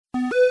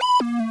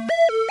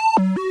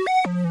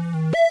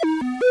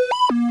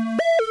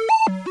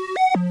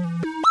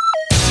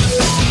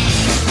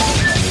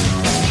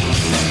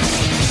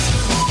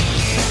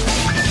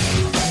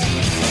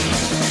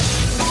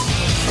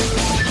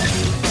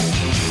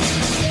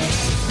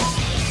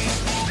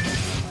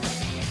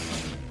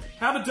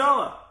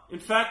$1. In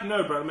fact,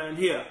 no, brother man,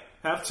 here,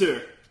 have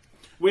 2.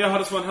 We are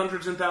Hottest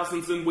 100s and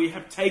Thousands, and we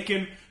have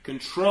taken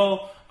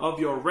control of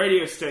your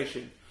radio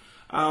station.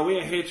 We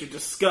are here to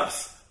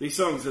discuss the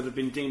songs that have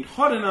been deemed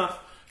hot enough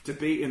to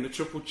be in the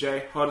Triple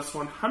J Hottest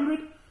 100.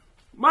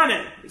 My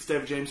name is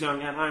David James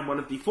Young, and I'm one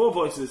of the 4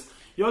 voices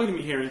you're going to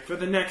be hearing for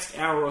the next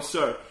hour or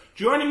so.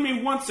 Joining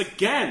me once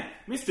again,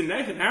 Mr.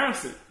 Nathan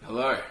Harrison.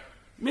 Hello.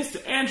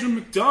 Mr. Andrew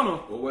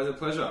McDonald. Always a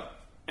pleasure.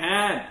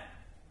 And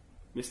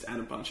Mr.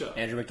 Adam Puncher.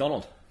 Andrew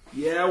McDonald.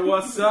 Yeah,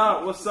 what's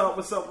up?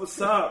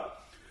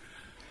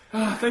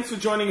 Thanks for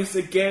joining us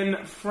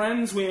again,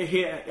 friends. We're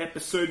here at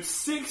episode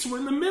 6. We're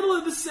in the middle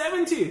of the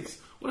 70s.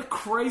 What a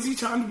crazy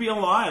time to be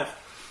alive.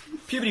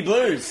 Puberty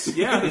blues.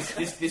 Yeah.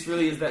 This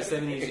really is that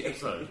 70s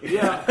episode.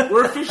 Yeah.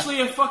 We're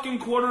officially a fucking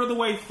quarter of the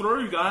way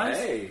through, guys.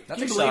 Hey, that's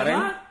Can you exciting.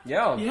 believe that?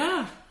 Yeah.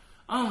 Yeah.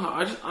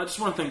 I just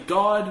want to thank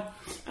God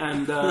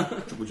and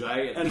Triple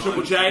J. and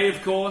Triple J,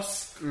 of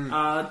course.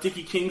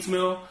 Dickie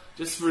Kingsmill,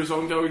 just for his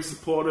ongoing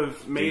support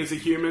of me as a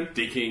human.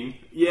 D King.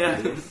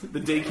 Yeah, the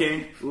D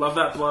King. Love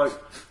that bloke.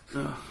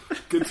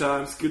 Good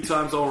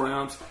times all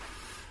around.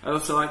 I'd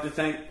also like to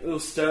thank little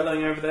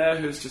Sterling over there,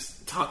 who's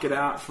just tuck it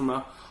out from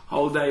a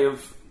whole day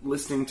of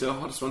listening to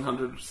Hottest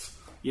 100s,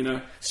 you know.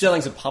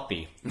 Sterling's a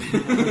puppy.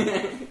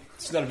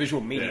 It's not a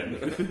visual medium.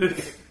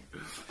 Yeah.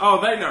 Oh,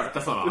 they know.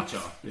 That's not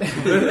Archer.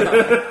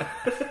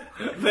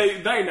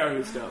 They know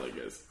who Sterling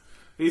is.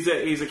 He's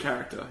a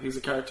character. He's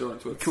a character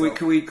unto itself.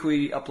 Can we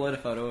upload a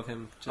photo of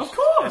him? Of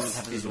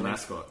course. He's the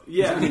mascot.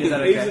 Yeah, Is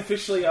that okay?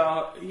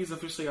 he's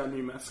officially our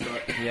new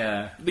mascot.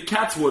 Yeah. The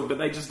cats would, but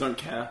they just don't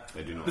care.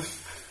 They do not.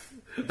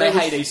 They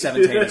hate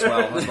E17 as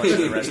well, as much as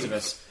the rest of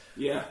us.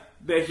 Yeah,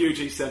 they're huge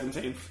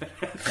E17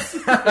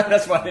 fans.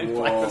 That's why they're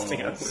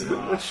blacklisting us.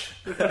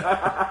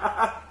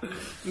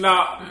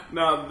 No,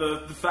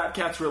 the fat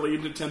cat's really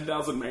into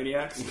 10,000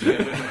 Maniacs.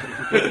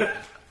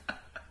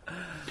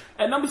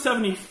 At number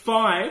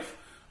 75,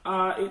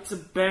 it's a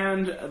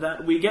band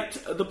that we get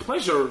the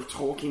pleasure of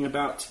talking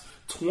about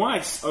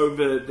twice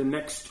over the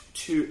next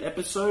 2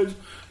 episodes.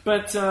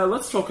 But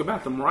let's talk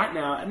about them right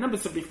now. At number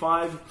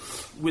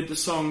 75, with the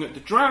song The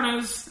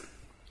Drowners,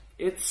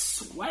 it's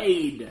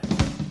Suede.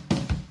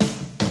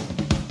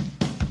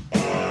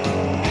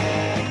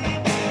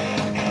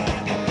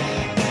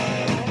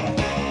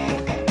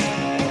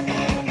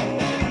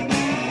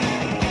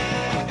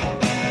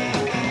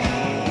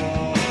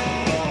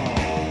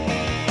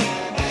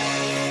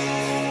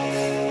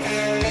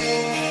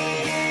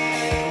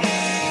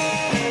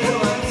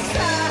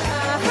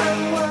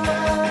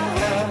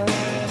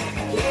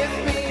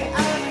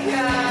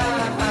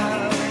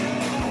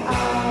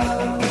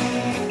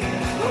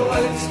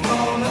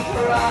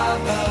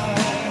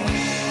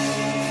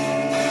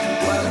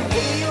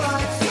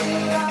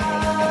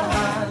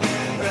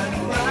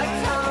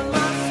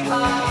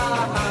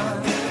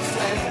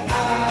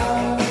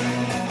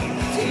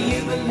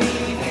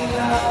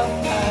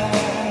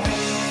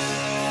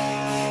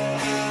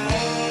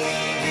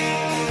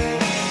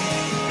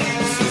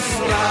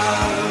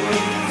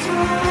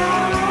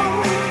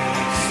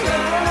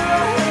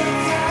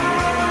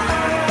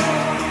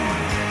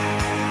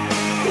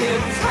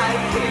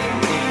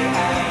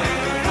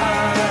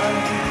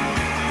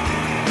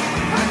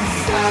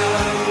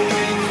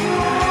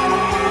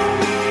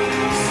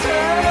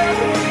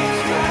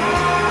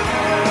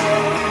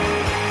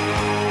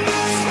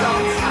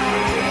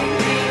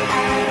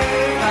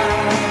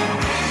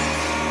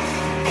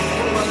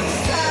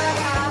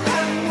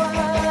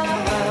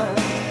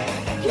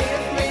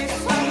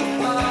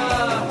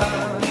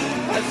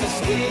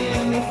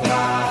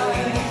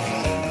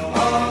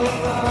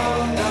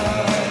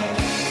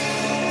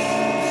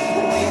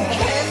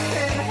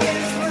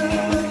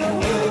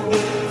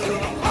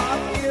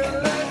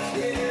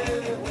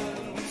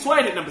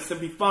 At number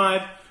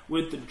 75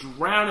 with The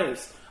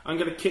Drowners. I'm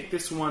going to kick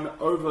this one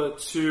over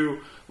to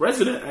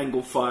resident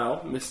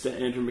Anglophile, Mr.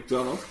 Andrew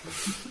McDonald.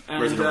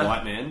 And, Resident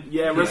White Man.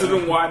 Yeah,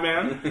 resident White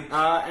Man.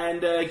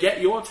 And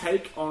get your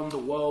take on the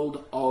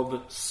world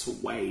of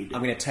Suede.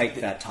 I'm going to take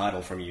that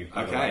title from you.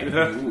 Okay.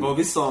 Well,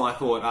 this song, I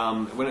thought,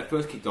 when it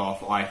first kicked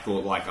off, I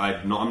thought,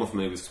 I'm not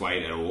familiar with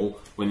Suede at all.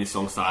 When this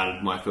song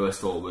started, my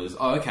first thought was,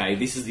 oh, okay,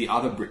 this is the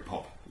other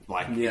Britpop.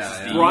 Right?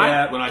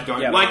 Like when I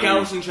don't like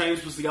Alice in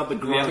Chains was the other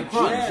grunge. It's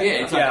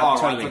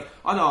totally. Right.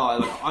 I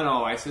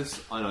know Oasis,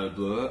 I know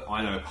Blur,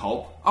 I know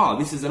Pulp. Oh,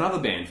 this is another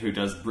band who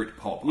does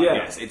Britpop. I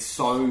guess it's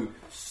so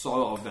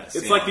of that.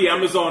 It's like the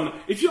Amazon.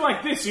 If you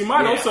like this, you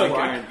might also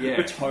like.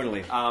 Yeah,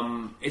 totally.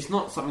 It's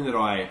not something that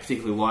I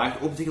particularly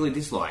liked or particularly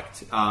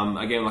disliked.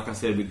 Again, like I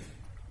said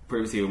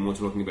previously when we were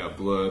talking about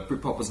Blur,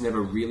 Britpop was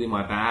never really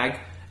my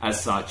bag.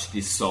 As such,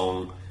 this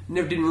song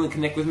didn't really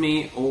connect with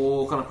me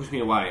or kind of push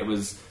me away. It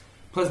was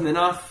pleasant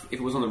enough. If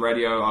it was on the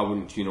radio, I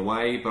wouldn't tune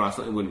away, but I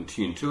certainly wouldn't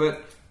tune to it.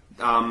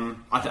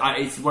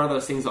 It's one of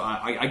those things that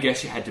I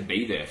guess you had to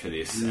be there for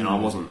this, and I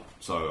wasn't,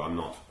 so I'm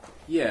not.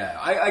 Yeah,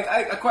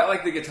 I quite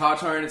like the guitar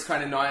tone. It's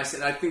kind of nice,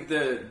 and I think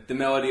the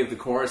melody of the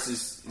chorus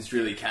is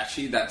really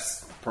catchy.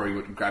 That's probably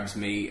what grabs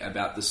me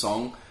about the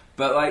song.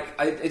 But like,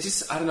 I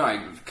don't know.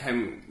 I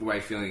came away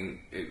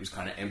feeling it was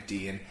kind of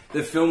empty, and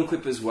the film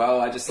clip as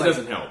well. I just It like,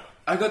 doesn't help.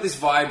 I got this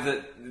vibe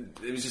that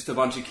it was just a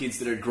bunch of kids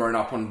that had grown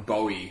up on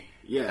Bowie.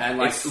 Yeah, and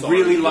like it's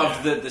really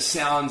solid, loved the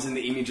sounds and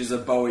the images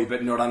of Bowie,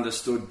 but not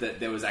understood that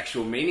there was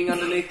actual meaning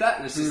underneath that.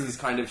 And it's just this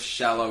kind of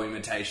shallow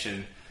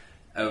imitation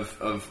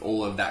of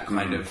all of that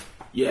kind of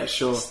Yeah,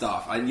 sure.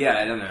 stuff. I don't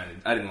know.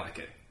 I didn't like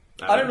it.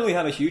 I don't really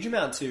have a huge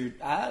amount to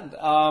add.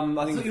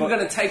 I think You were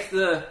going to take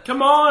the...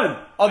 Come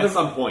on! At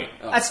some point.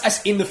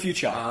 That's in the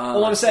future.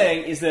 All I'm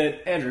saying is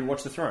that Andrew,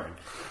 watch The Throne.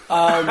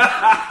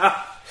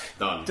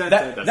 Done.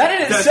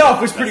 That in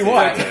itself was pretty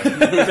wide.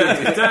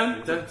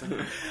 Dun, dun,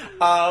 dun.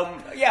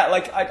 Yeah,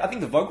 like I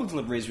think the vocal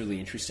delivery is really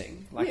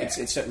interesting. Like Yeah.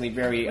 it's certainly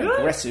very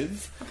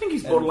aggressive. I think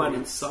he's borderline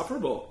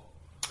insufferable.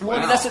 Well,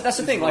 Wow. that's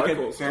the thing. Like,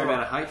 vocals. Fair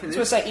amount of hate for I was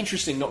this. going to say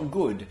interesting, not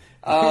good.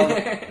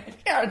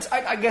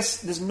 I guess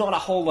there's not a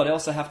whole lot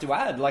else I have to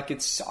add. Like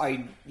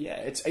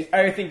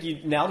I think you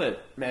nailed it,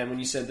 man. When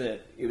you said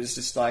that it was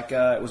just like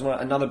it was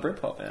another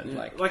Britpop,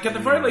 man. Like at the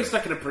very least, I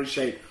can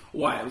appreciate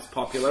why it was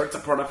popular. It's a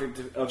product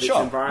of its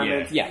Sure.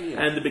 environment. Yeah.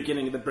 And the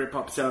beginning of the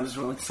Britpop sound is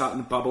really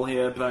starting to bubble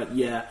here. But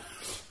yeah,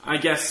 I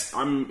guess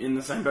I'm in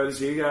the same boat as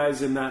you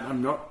guys in that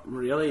I'm not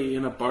really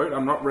in a boat.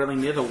 I'm not really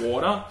near the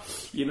water.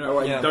 You know,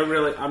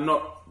 I'm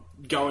not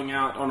going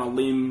out on a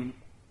limb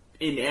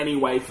in any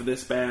way for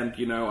this band.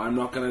 You know, I'm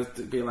not going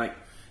to be like,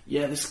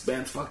 yeah, this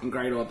band's fucking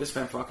great or this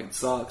band fucking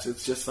sucks.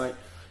 It's just like,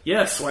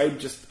 yeah, Suede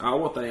just are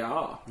what they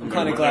are. I'm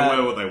kind of They glad.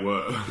 were what they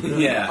were.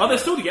 Yeah. Oh, they're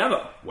still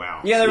together.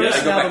 Wow. Yeah, they released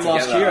an they got album back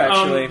last together. year.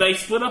 Actually, They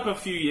split up a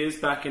few years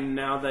back, and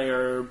now they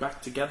are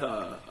back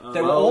together.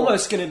 they were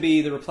almost going to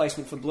be the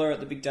replacement for Blur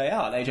at the big day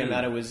out. AJ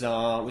Matter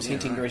was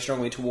hinting very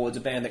strongly towards a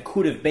band that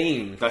could have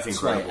been That's Suede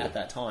incredible. at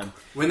that time.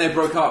 When they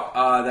broke up,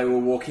 they were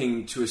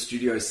walking to a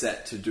studio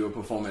set to do a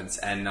performance,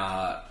 and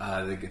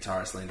the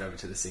guitarist leaned over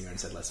to the singer and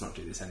said, "Let's not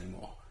do this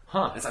anymore."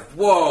 Huh. It's like,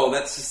 whoa,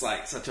 that's just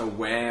like such a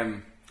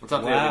wham. What's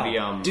up Wow.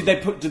 there with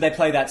the... Did they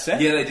play that set?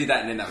 Yeah, they did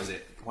that, and then that was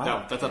it.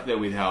 That's up there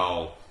with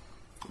how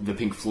the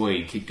Pink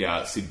Floyd kicked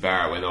out Sid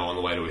Barrett when they were on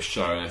the way to a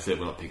show and they said,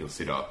 we're not picking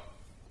Sid up.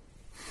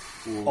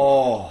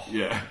 Oh,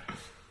 Yeah.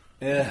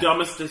 yeah.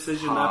 Dumbest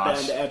decision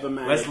Harsh. that band ever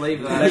made. Let's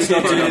leave that. Let's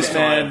not do this,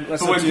 man.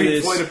 Let's For not when do Pink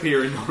this. Floyd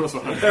appear in North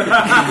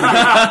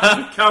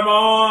Come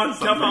on,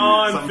 come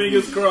on. something-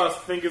 Fingers crossed.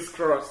 Fingers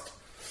crossed.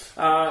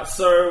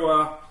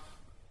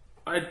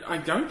 I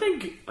don't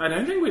think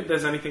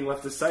there's anything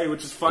left to say,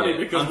 which is funny Yeah,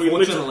 because we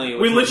unfortunately,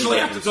 literally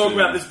we're have to talking talk about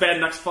about this this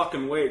band next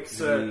fucking week.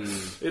 So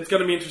it's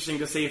going to be interesting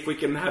to see if we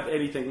can have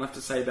anything left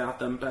to say about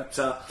them. But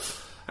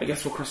I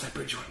guess we'll cross that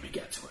bridge when we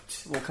get to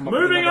it. We'll come up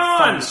Moving with another on!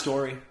 fun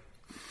story.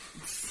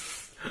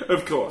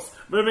 Of course.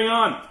 Moving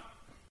on.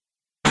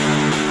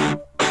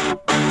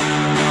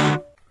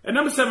 At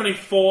number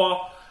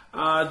 74,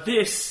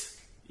 this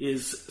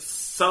is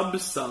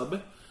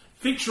Sub,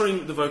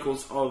 featuring the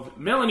vocals of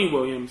Melanie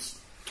Williams.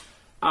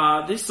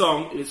 This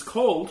song is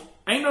called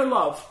Ain't No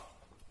Love,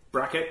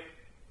 bracket,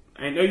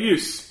 Ain't No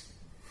Use,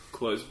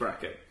 close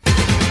bracket.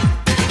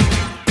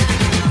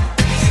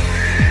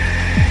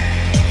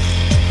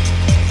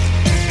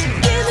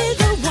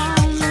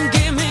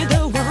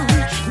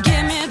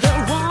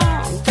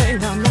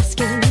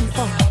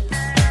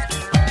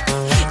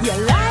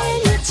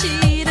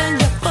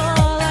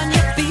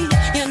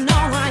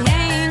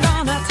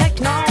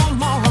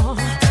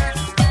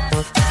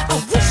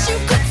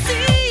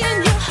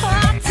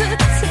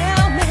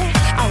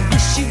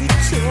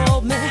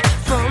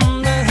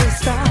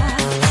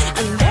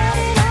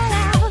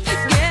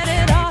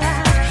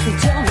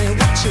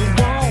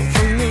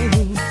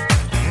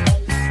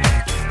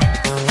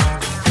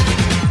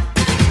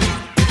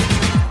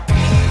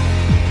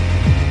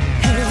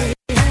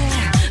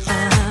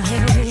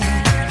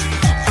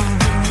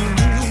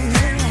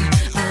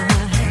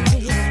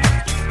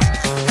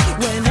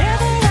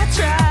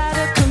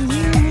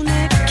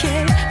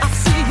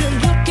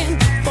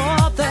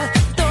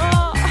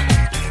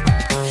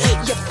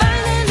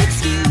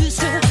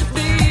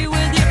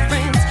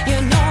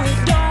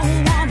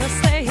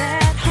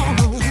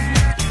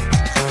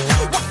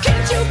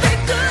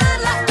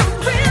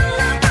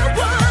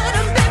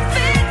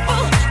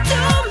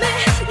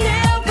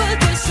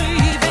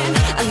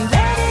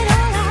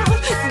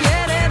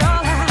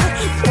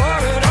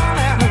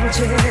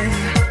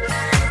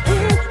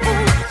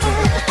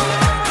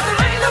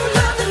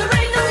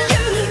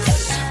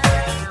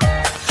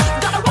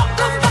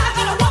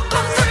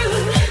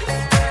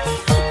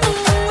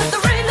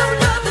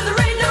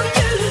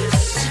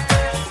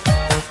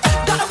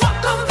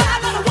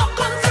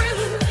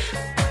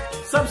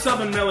 Sub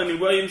and Melanie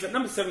Williams at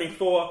number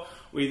 74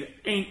 with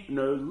Ain't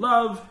No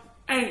Love,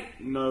 Ain't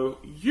No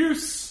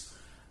Use.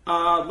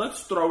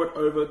 Let's throw it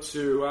over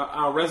to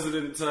our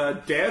resident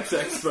dance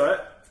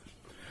expert,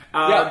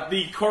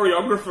 the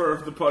choreographer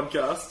of the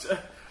podcast,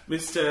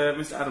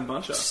 Mr. Adam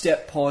Buncher.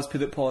 Step, pause,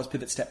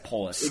 pivot, step,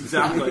 pause.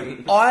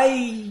 Exactly.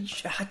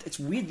 It's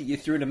weird that you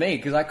threw it to me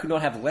because I could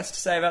not have less to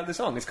say about the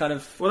song. It's kind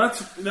of Well,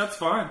 that's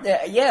fine.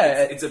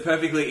 yeah. It's a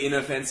perfectly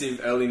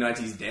inoffensive early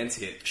 90s dance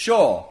hit.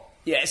 Sure.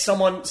 Yeah,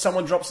 someone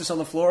drops this on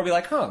the floor, I'll be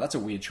like, huh, that's a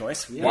weird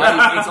choice. It's Why are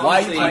you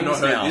honestly playing I've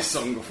this not heard now? this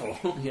song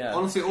before. Yeah.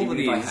 Honestly, all Even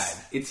it if I is,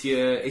 had.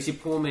 it's your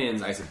poor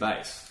man's Ace of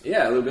Base.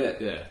 Yeah, a little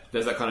bit. Yeah,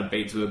 there's that kind of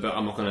beat to it, but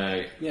I'm not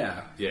gonna.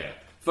 Yeah. Yeah,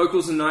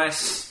 Vocals are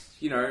nice,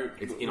 you know,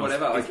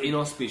 whatever. It's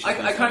inauspicious.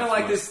 I kind of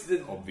like this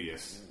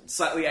obvious.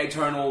 slightly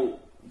atonal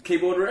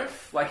keyboard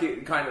riff. Like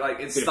it kind of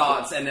like it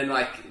starts and then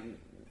like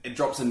it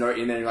drops a note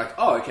in and you're like,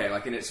 oh, okay,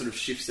 like and it sort of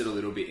shifts it a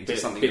little bit into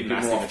something a bit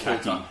massive more and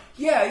kilter. catchy.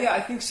 Yeah, I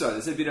think so.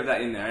 There's a bit of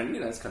that in there, and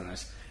you know, it's kind of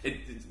nice. It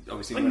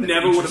obviously I not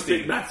never would have interesting.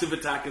 picked Massive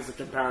Attack as a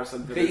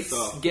comparison to this Beats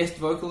song. guest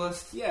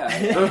vocalist. Yeah,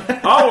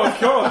 Oh, of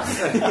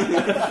course.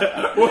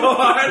 Well,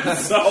 I'm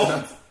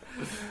sold.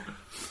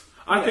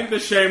 I think the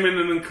Shaman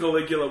and then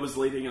Caligula was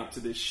leading up to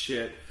this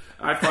shit.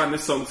 I find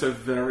this song so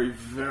very,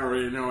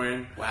 very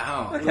annoying.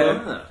 wow.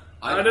 Yeah.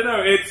 I don't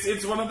know.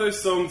 It's one of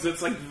those songs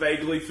that's like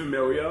vaguely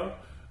familiar.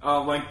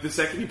 Like the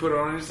second you put it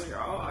on, it's like,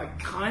 oh, I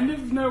kind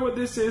of know what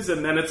this is,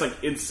 and then it's like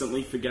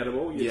instantly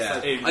forgettable. You're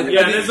just Yeah. like, I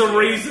think- there's a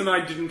reason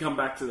I didn't come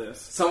back to this.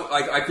 Some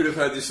like I could have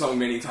heard this song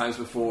many times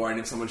before, and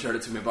if someone showed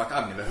it to me, I'd be like,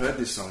 I've never heard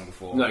this song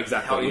before. No,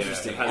 exactly. How yeah.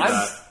 interesting. It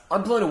has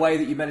I'm blown away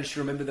that you managed to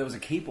remember there was a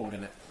keyboard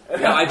in it.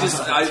 Yeah, I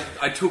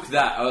took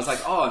that. I was like,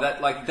 oh,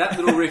 that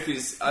little riff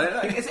is. I don't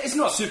know, it's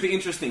not super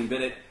interesting,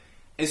 but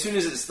as soon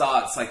as it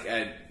starts, like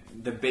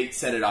the beat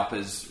set it up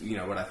as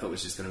what I thought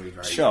was just going to be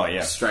very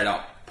straight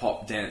up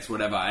pop dance,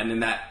 whatever. And then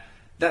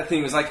that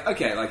thing was like,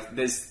 okay, like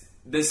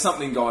there's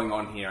something going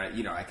on here.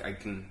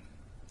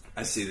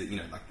 I see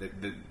that like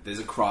there's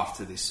a craft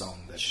to this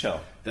song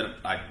that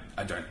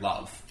I don't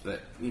love,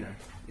 but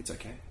it's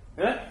okay.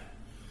 Yeah.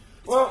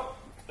 Well.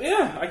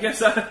 Yeah, I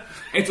guess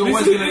It's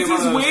always going to be one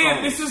of those weird.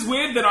 songs. This is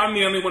weird that I'm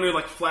the only one who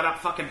like flat out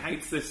fucking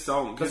hates this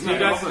song because you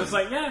guys are just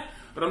like, yeah,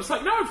 but I'm just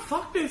like, no,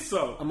 fuck this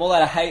song. I'm all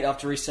out of hate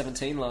after East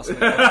 17 last week.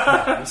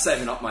 I'm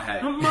saving up my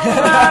hate.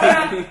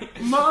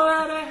 I'm all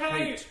out of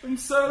hate. I'm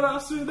so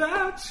lost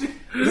without you.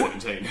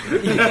 17.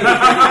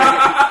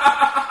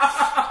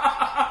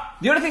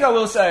 The only thing I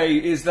will say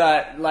is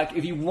that, like,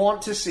 if you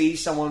want to see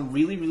someone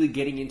really, really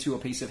getting into a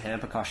piece of hand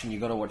percussion,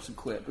 you've got to watch the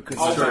clip because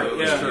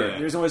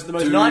there's always the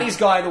most 90s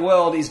guy in the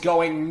world is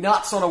going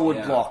nuts on a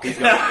woodblock.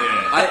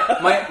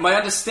 My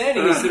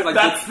understanding is that like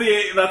That's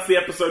the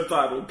episode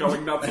title.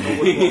 Going nuts on the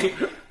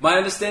woodblock. my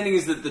understanding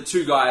is that the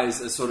two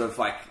guys are sort of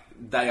like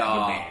they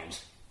are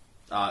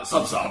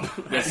sub.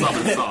 Yeah, sub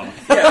and sub.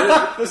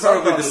 Yeah,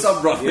 probably the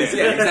sub brothers.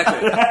 Yeah,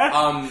 exactly.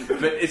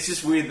 But it's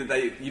just weird that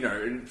they,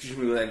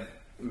 presumably they've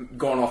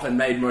gone off and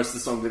made most of the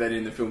song, but then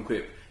in the film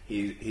clip,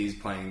 he's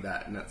playing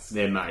that, and that's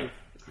Their mate.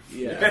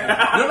 no,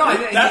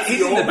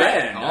 he's in the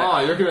band.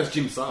 Oh, you reckon that's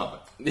Jim Sub?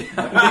 Maybe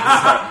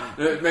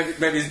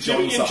it's John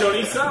Jimmy and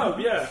Johnny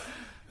Sub, yeah.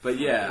 But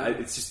yeah,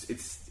 it's just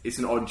it's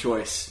an odd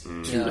choice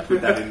to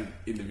put that in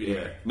the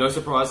video. No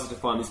surprises to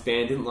find this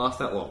band didn't last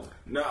that long.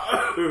 No.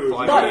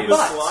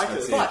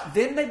 But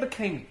then they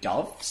became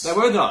Doves. They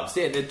were Doves,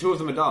 yeah, the two of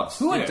them are Doves.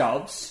 Who are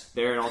Doves?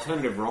 They're an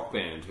alternative rock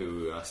band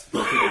who are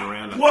still kicking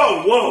around.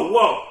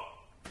 Whoa.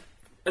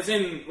 As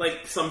in,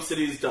 like, some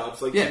cities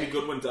Dubs, like Yeah. Jimmy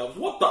Goodwin Dubs.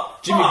 What the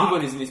Jimmy fuck?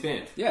 Goodwin is in this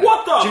band. Yeah.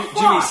 What the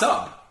fuck? Jimmy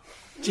Sub.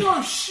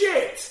 No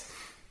shit.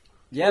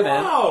 Yeah,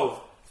 man.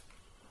 Wow.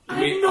 I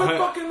had no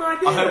fucking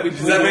idea. I hope we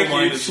Does that make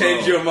Mine you as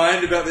change well. your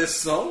mind about this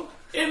song?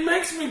 It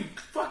makes me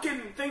fucking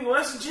think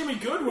less of Jimmy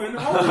Goodwin.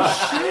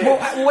 Holy shit.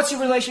 Well, what's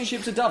your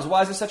relationship to Doves?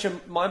 Why is it such a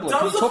mind blow? Can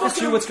you Doves are talk us through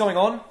fucking- what's going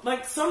on?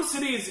 Like, Some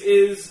Cities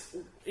is,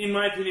 in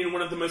my opinion,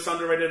 one of the most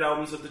underrated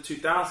albums of the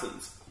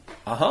 2000s.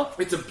 Uh-huh.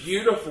 It's a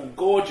beautiful,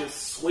 gorgeous,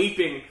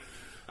 sweeping,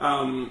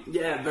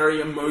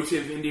 very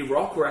emotive indie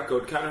rock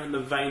record, kind of in the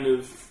vein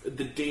of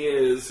The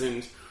Deers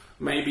and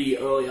maybe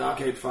early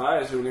Arcade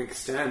Fire to an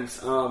extent.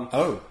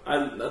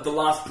 The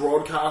Last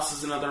Broadcast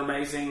is another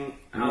amazing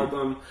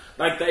album.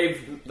 Like, They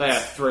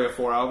have 3 or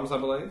 4 albums, I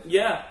believe.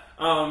 yeah.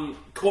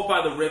 Caught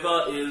by the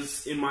River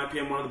is, in my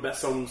opinion, one of the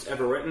best songs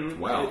ever written.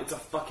 Wow. It's a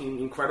fucking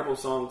incredible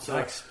song. So.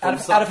 Out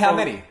of how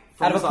many?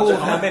 Out of a pool of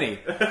how such many?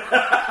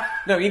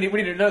 No, we need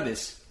to know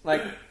this.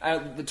 Like,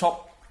 the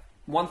top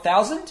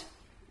 1,000?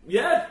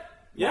 Yeah.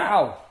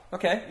 Wow.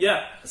 Okay.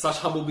 Yeah. Such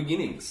humble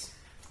beginnings.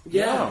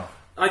 Yeah.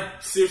 I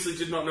seriously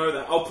did not know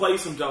that. I'll play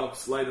some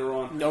Doves later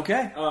on.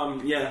 Okay.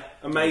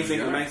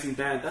 Amazing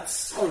band. That's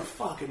so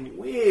fucking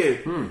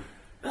weird.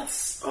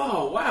 That's,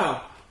 oh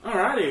wow.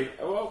 Alrighty.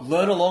 Well,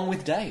 Learn along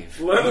with Dave.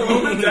 learn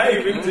along with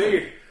Dave,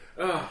 indeed.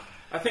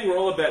 I think we're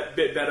all a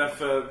bit better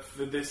for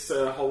this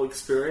whole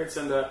experience,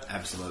 and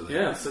Absolutely.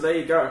 yeah. So there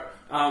you go.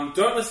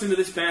 Don't listen to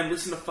this band.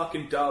 Listen to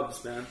fucking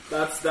Doves, man.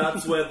 That's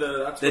where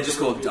the They're just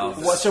called Doves.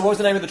 So what was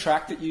the name of the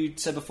track that you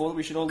said before that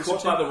we should all listen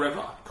Caught to? by the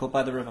River. Caught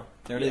by the River.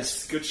 There it is.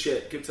 Yes, good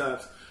shit, good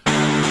times.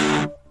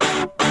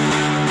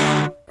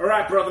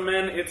 Alright, brother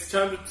man, it's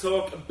time to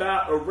talk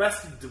about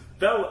Arrested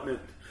Development.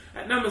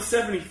 At number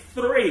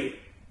 73,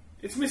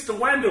 it's Mr.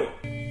 Wendell.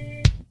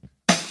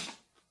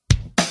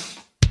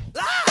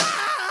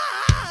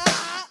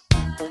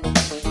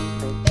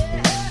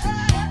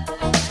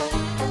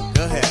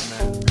 Go ahead,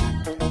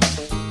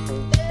 man.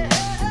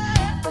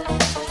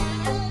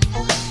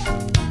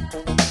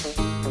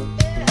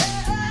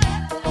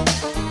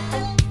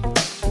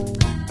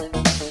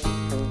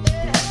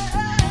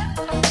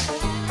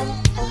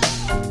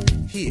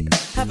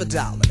 have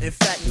 $1. In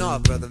fact, no,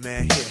 brother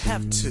man, here,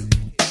 have $2.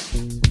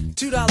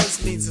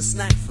 $2 means a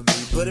snack for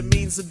me, but it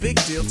means a big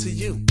deal to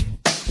you.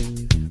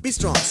 Be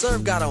strong,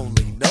 serve God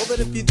only. Know that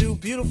if you do,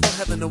 beautiful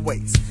heaven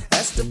awaits.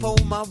 As to pull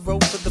my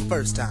rope for the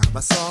first time,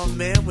 I saw a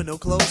man with no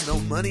clothes, no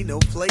money, no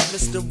plate,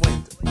 Mr.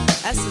 Wendell.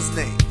 That's his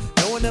name.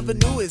 No one ever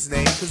knew his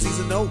name, cause he's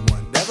an old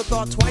one. Never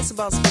thought twice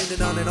about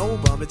spending on an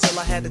old bum until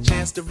I had the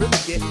chance to really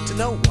get to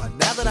know one.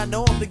 Now that I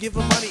know him, to give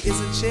him money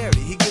isn't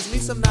charity. He gives me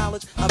some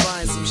knowledge, I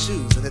buy him some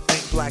shoes. And to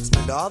think blacks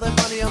spend all that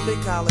money on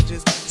big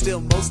colleges,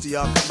 still most of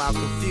y'all come out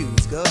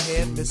confused. Go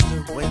ahead,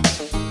 Mr.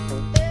 Wendell.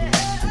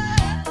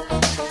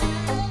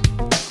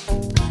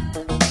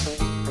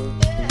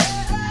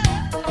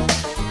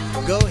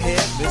 Go ahead,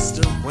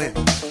 Mr.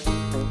 Wendell.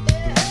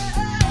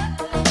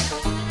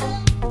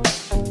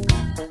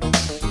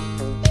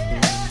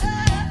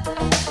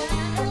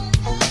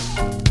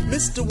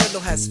 Mr. Wendell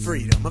has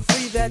freedom, a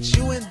free that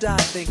you and I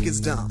think is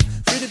dumb.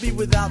 Free to be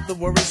without the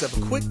worries of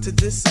a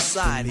quick-to-diss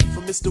society,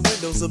 for Mr.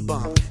 Wendell's a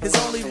bum. His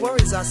only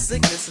worries are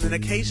sickness and an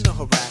occasional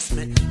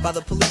harassment by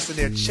the police in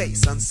their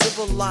chase.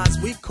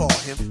 Uncivilized, we call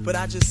him, but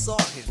I just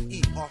saw him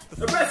eat off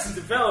the... Arrested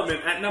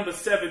Development at number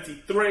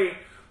 73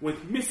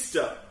 with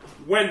Mr.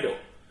 Wendell.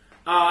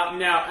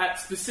 Now, at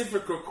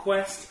specific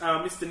request,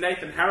 Mr.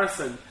 Nathan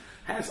Harrison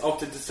has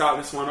opted to start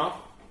this one off.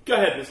 Go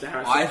ahead, Mr.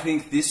 Harrison. I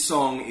think this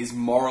song is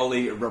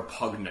morally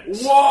repugnant.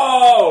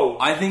 Whoa!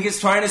 I think it's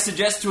trying to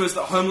suggest to us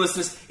that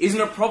homelessness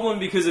isn't a problem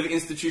because of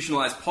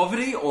institutionalized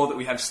poverty or that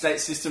we have state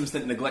systems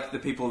that neglect the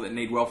people that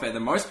need welfare the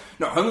most.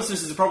 No,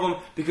 homelessness is a problem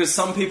because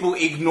some people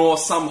ignore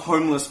some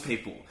homeless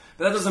people.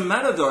 But that doesn't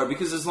matter, though,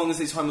 because as long as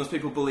these homeless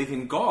people believe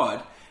in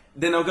God,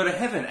 then they'll go to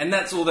heaven, and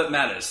that's all that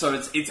matters. So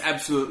it's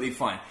absolutely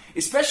fine.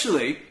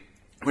 Especially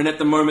when at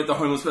the moment the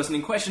homeless person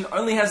in question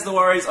only has the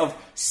worries of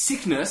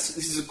sickness,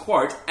 this is a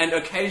quote, and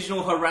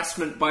occasional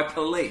harassment by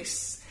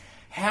police.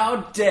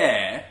 How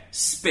dare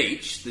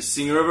Speech, the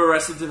singer of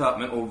Arrested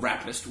Development, or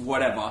rapist,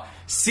 whatever,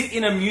 sit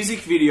in a music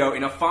video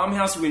in a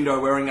farmhouse window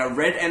wearing a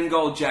red and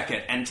gold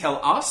jacket and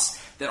tell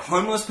us that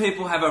homeless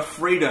people have a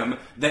freedom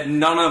that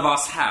none of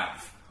us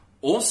have?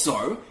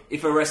 Also,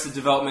 if Arrested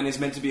Development is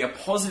meant to be a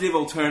positive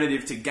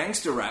alternative to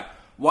gangster rap,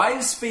 why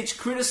is Speech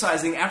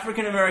criticising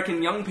African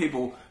American young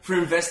people for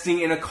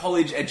investing in a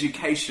college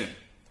education?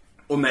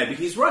 Or maybe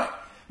he's right.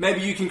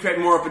 Maybe you can create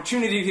more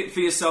opportunity for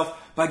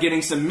yourself by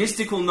getting some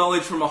mystical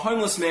knowledge from a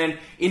homeless man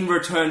in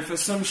return for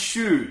some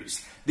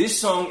shoes. This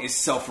song is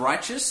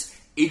self-righteous,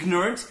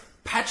 ignorant,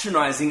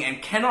 patronising, and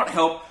cannot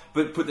help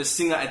but put the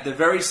singer at the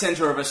very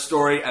centre of a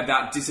story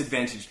about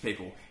disadvantaged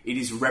people. It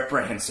is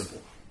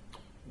reprehensible.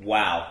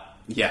 Wow.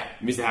 Yeah.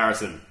 Mr.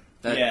 Harrison.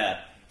 Yeah,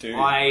 dude.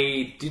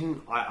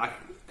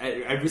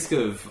 At risk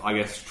of, I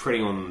guess,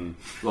 treading on,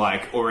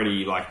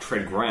 already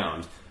tread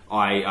ground,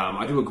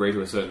 I do agree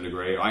to a certain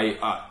degree.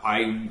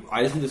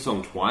 I listened to the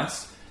song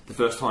twice. The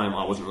first time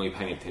I wasn't really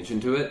paying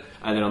attention to it,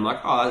 and then I'm like,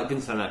 oh, it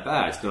didn't sound that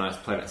bad. So then I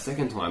played it a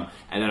second time,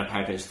 and then I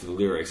paid attention to the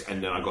lyrics,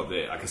 and then I got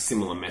a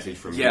similar message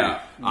from you.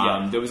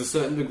 There was a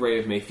certain degree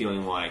of me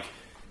feeling like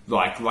when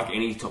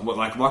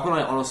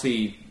I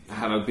honestly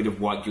have a bit of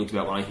white guilt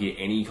about when I hear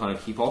any kind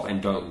of hip hop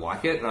and don't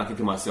like it, and I think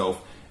to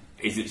myself,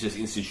 is it just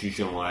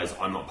institutionalized?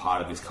 I'm not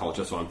part of this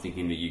culture, so I'm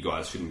thinking that you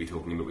guys shouldn't be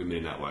talking about women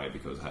in that way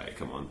because, hey,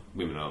 come on,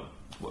 women are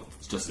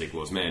just as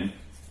equal as men,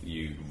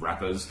 you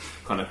rappers,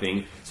 kind of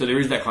thing. So there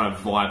is that kind of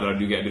vibe that I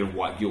do get a bit of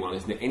white guilt when I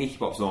listen to any hip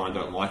hop song. I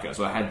don't like it,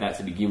 so I had that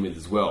to begin with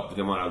as well. But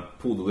then when I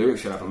pulled the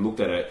lyrics out and looked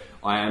at it,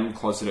 I am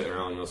closer to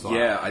Earl on your side.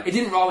 Yeah, it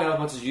didn't roll me out as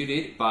much as you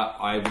did, but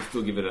I would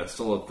still give it a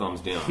solid thumbs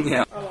down.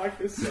 Yeah, I like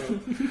this song.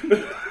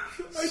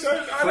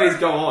 Please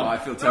go on. I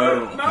feel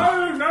terrible.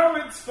 No,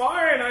 it's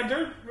fine. I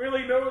don't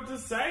really know what to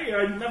say.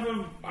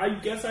 I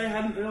guess I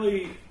hadn't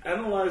really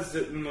analysed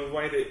it in the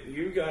way that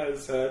you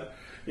guys had.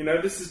 You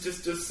know, this is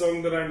just a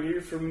song that I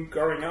knew from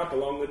growing up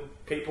along with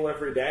people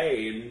every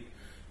day. And,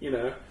 you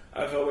know,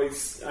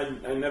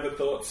 I never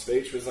thought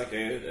Speech was like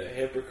a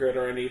hypocrite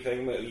or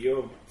anything that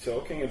you're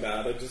talking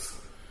about. I just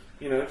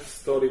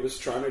thought he was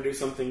trying to do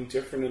something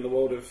different in the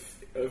world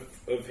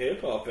of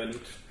hip-hop. And,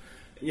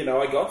 you know,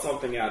 I got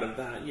something out of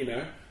that, you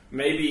know.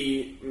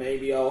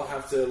 Maybe I'll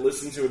have to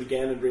listen to it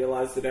again and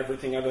realise that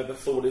everything I've ever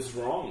thought is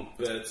wrong.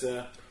 But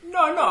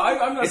I'm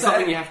not. It's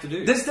something you have to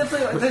do. There's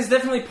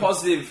definitely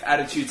positive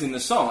attitudes in the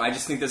song. I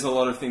just think there's a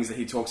lot of things that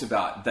he talks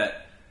about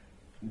that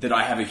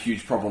I have a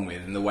huge problem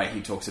with, and the way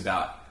he talks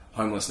about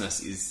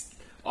homelessness is,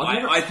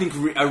 I think,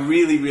 a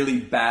really,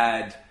 really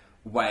bad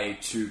way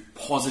to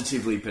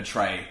positively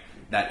portray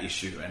that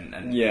issue and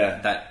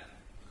that.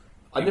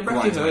 I've never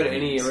actually heard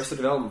any Arrested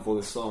Development for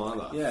this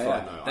song either.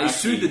 Yeah. They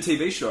sued the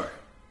TV show.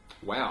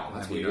 Wow,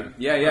 that's weird.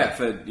 Yeah,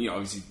 for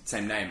obviously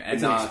same name. And,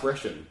 it's an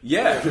expression.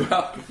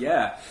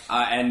 Yeah,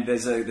 and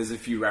there's a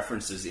few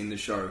references in the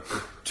show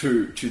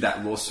to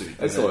that lawsuit.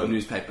 There's a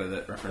newspaper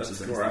that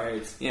references it.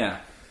 Great. Yeah.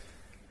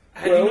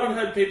 Had you not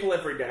heard People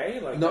Every Day?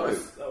 No.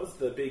 That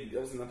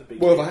was another big.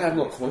 Well, I have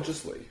not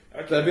consciously.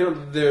 Okay.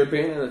 They've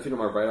been on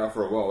my radar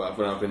for a while.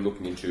 When I've been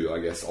looking into, I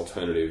guess,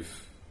 alternative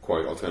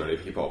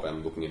hip hop,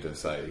 and looking into,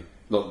 say,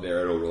 not that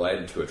they're at all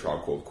related to A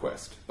Tribe Called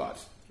Quest,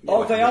 but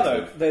Oh, they are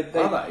like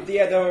though. Are they?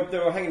 Yeah, they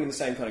were hanging in the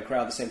same kind of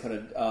crowd, the same kind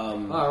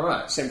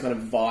of same kind of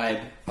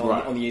vibe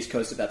on the East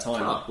Coast at that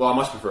time. Oh, well, I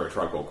much prefer a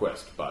Tribe Called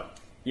Quest, but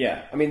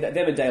Yeah, I mean them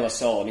and De La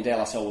Soul. I mean De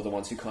La Soul were the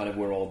ones who kind of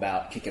were all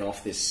about kicking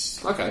off this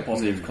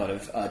positive kind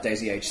of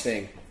Daisy Age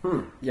thing.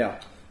 Yeah.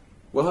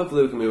 well,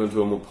 hopefully we can move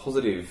into a more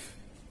positive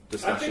I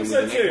discussion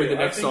think with, so too. with the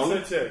next song. I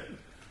think so too.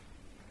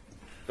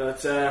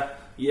 But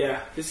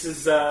yeah, this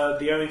is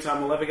the only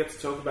time we'll ever get to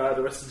talk about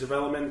Arrested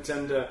Development,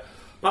 and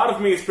part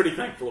of me is pretty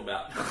thankful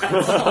about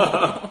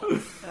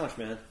that. Ouch,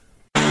 man.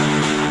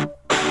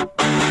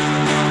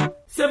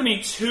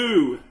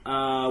 72,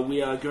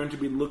 we are going to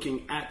be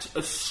looking at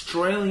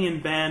Australian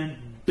band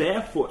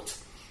Barefoot.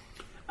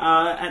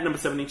 At number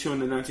 72 in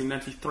the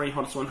 1993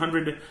 Hottest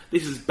 100,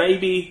 this is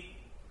Baby,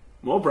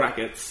 more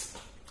brackets,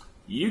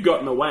 You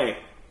Got in the Way,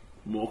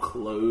 more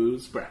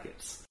close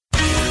brackets.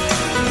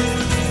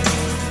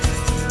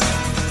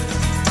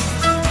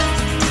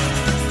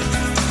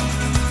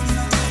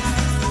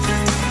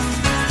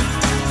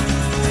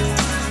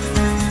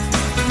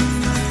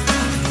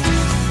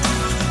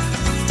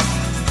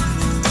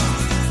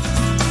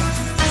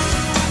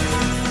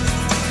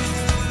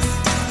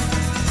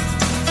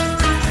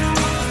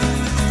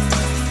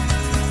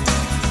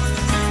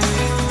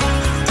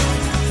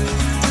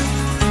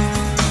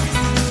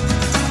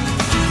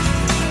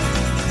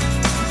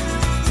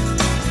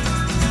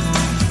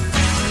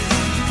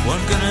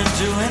 Weren't gonna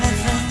do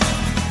anything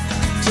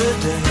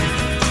today.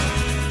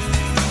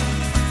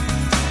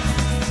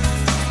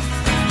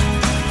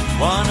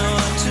 One or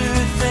two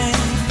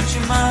things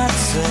you might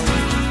say.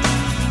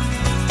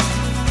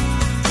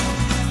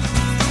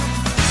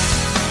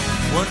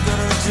 Weren't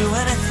gonna do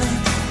anything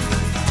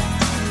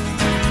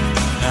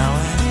now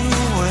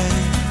anyway.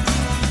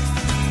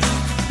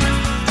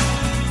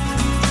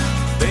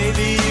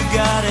 Baby, you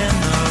got in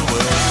the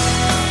way.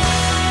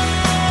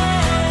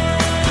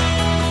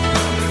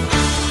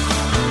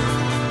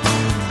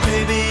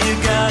 Baby, you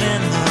got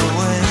in the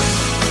way.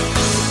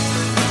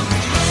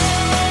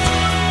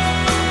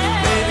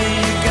 Baby,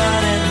 you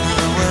got in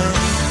the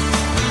way.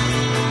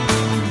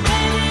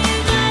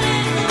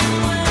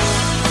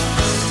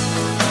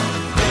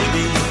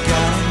 Baby, you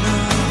got in the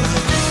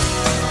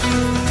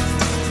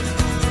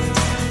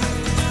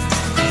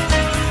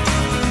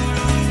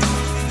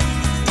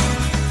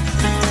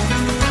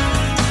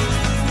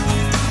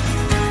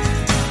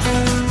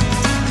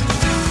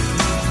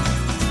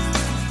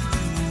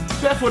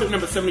Barefoot at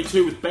number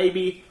 72 with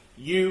Baby,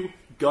 You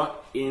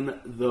Got in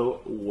the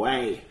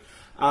Way.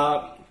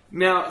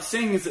 Now,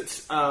 seeing as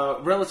it's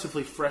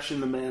relatively fresh in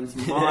the man's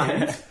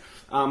mind,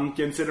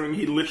 considering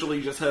he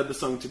literally just heard the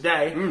song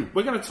today,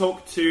 we're going to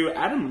talk to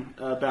Adam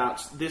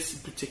about this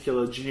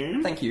particular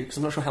tune. Thank you, because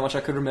I'm not sure how much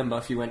I could remember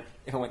if I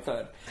went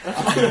third.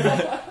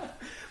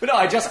 But no,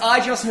 I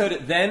just heard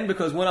it then,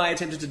 because when I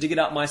attempted to dig it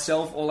up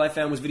myself, all I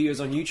found was videos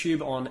on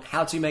YouTube on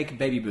how to make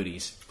baby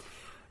booties.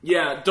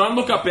 Yeah, don't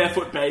look up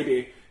Barefoot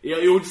Baby.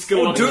 You'll just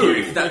go on Do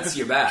if that's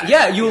your bag.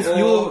 Yeah,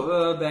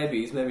 you'll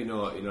babies, maybe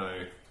not,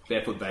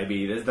 Barefoot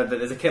Baby.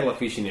 There's a kettle of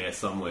fish in there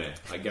somewhere.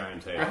 I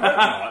guarantee it.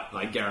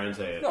 I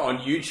guarantee it. Not on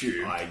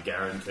YouTube. I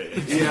guarantee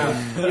it.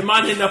 Yeah, you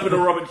might end up in a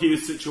Robert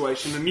Hughes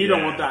situation, and you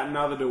don't want that,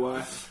 neither do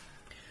I.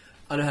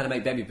 I know how to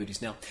make baby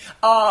booties now.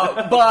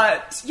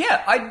 But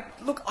yeah,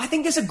 I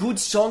think there's a good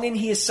song in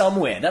here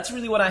somewhere. That's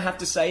really what I have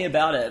to say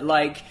about it.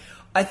 Like,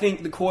 I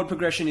think the chord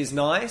progression is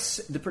nice.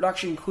 The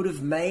production could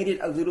have made it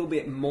a little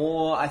bit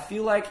more. I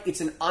feel like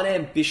it's an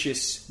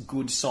unambitious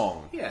good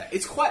song. Yeah,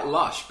 it's quite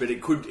lush, but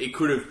it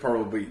could have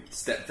probably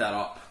stepped that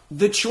up.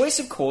 The choice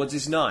of chords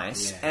is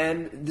nice, Yeah.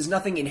 and there's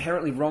nothing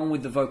inherently wrong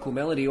with the vocal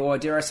melody, or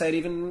dare I say it,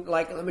 even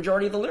like the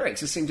majority of the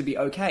lyrics seem to be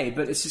okay.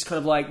 But it's just kind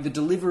of like the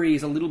delivery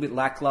is a little bit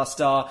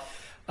lackluster.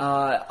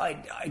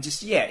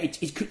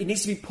 It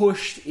needs to be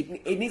pushed.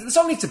 The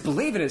song needs to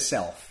believe in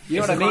itself. You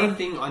know what I It's the mean? kind of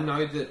thing I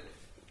know that,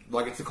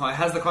 like, it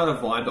has the kind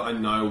of vibe that I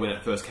know when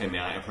it first came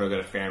out. It probably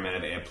got a fair amount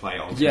of airplay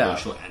on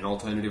commercial and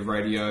alternative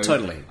radio.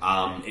 Totally.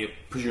 It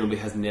presumably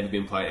has never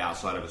been played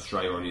outside of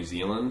Australia or New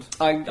Zealand.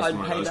 I'd It's one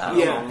of hate those that. kind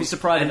of Yeah, songs. be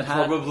surprised And if it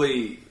had.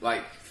 probably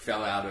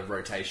fell out of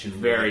rotation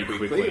Very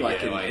quickly. quickly,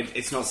 yeah,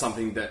 It's not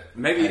something that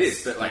maybe it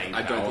is, but staying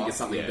I don't think power, it's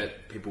something yeah.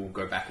 that people will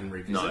go back and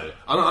revisit. No,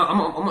 I'm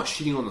not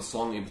shitting on the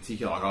song in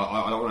particular. Like,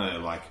 I don't want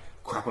to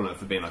crap on it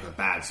for being a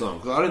bad song,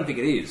 because I don't think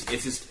it is.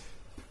 It's just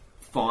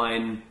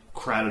fine,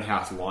 crowded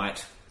house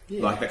light,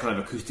 like that kind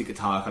of acoustic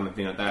guitar kind of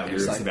thing like that.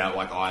 It's Lyrics like-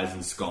 about eyes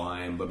and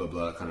sky and blah blah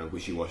blah, kind of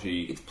wishy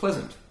washy. It's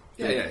pleasant.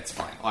 Yeah, it's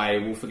fine. I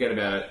will forget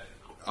about it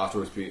after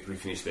we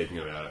finish speaking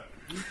about it.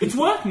 It's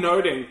worth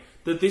noting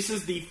that this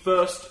is the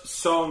first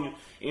song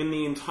in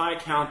the entire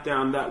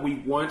countdown that we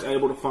weren't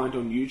able to find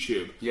on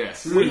YouTube.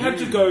 Yes. We had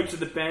to go to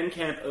the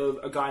Bandcamp of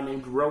a guy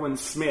named Rowan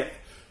Smith,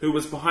 who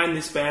was behind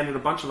this band and a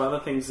bunch of other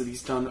things that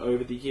he's done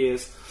over the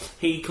years.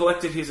 He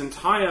collected his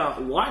entire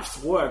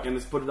life's work and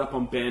has put it up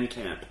on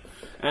Bandcamp.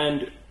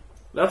 And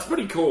that's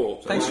pretty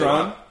cool. Thanks, So,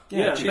 Rowan.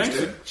 Yeah, cheers,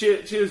 thanks.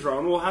 dude. Cheers,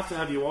 Ron. We'll have to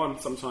have you on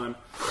sometime.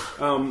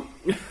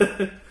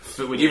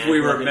 But when If we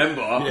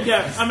remember.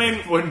 Yeah, I mean...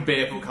 when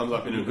Barefoot comes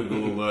up in a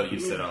Google alert you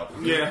set up.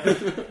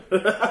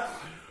 Yeah.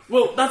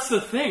 Well, that's the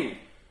thing.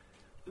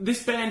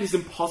 This band is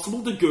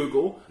impossible to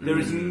Google. There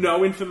is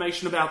no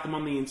information about them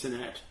on the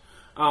internet.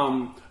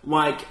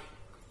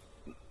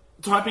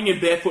 Typing in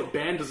Barefoot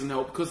Band doesn't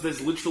help because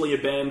there's literally a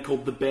band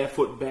called the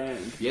Barefoot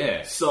Band.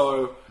 Yeah.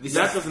 So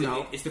that doesn't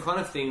help. It's the kind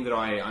of thing that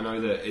I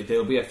know that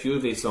there'll be a few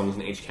of these songs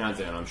in each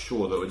countdown, I'm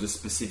sure, that were just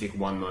specific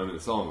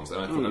one-moment songs.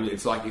 And I think, I mean,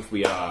 it's like if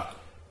we are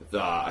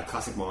a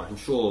classic one, I'm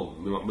sure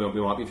we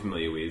might be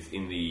familiar with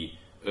in the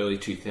early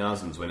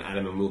 2000s when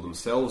Adam and Will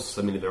themselves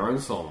submitted their own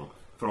song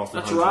for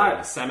Austin. That's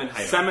right. Salmon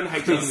Hater. Salmon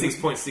Hater.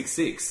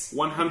 6.66.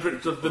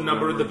 100th of the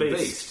number of the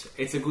beast.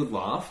 It's a good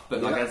laugh,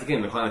 but that's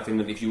again the kind of thing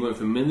that if you weren't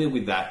familiar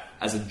with that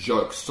as a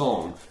joke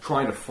song,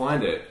 trying to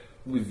find it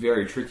would be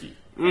very tricky.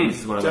 And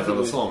this is one of those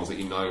other songs that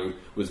you know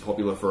was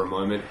popular for a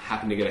moment,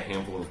 happened to get a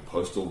handful of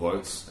postal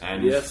votes,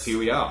 and here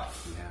we are.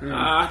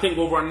 I think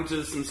we'll run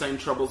into some same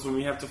troubles when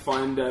we have to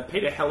find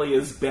Peter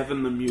Hellier's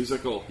Bevan the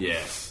Musical.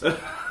 Yes.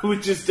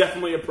 Which is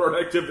definitely a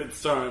product of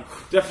its time.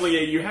 Definitely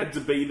a you had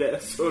to be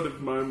there sort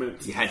of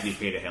moment. You had to be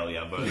Peter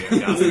Hellier, but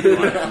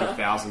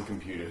 1,000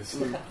 computers.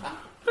 But,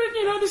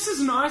 this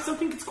is nice. I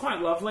think it's quite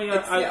lovely.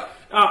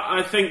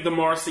 I think the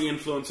Morrissey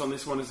influence on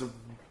this one is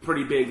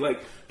pretty big.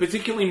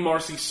 Particularly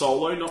Morrissey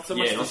solo, not so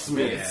much the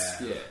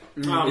Smiths. Yeah.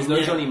 There's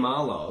no Johnny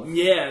Marr love.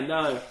 Yeah,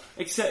 no.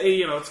 Except,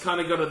 it's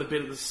kind of got a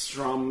bit of the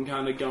strum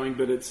kind of going,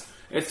 but it's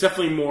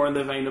definitely more in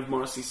the vein of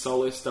Morrissey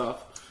solo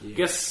stuff. Yeah. I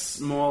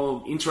guess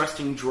more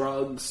interesting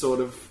drugs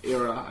sort of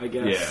era, I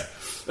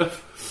guess. Yeah.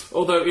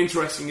 Although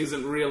interesting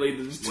isn't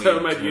really the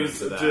term I'd use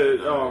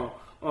to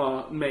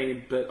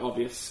mean, but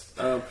obvious.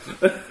 I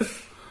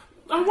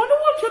wonder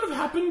what could have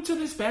happened to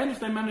this band if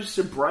they managed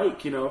to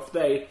break, if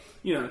they...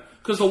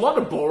 because a lot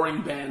of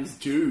boring bands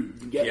do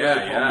get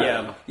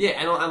and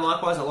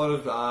likewise, a lot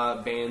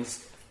of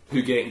bands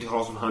who get into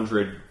Hot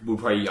 100 would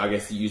probably, I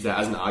guess, use that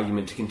as an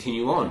argument to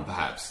continue on,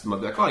 perhaps. Might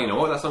be like, you know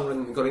what, that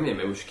song got in there,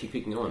 maybe we should keep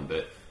picking on.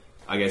 But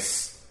I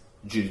guess,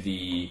 due to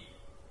the,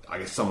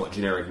 somewhat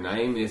generic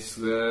name, it's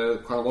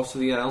kind of lost to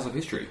the annals of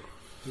history.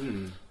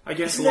 I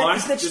guess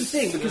that's the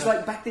thing, because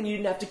back then you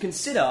didn't have to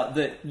consider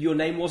that your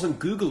name wasn't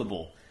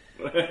Googleable.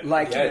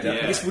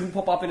 This wouldn't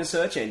pop up in a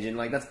search engine.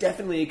 That's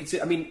definitely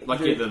I mean,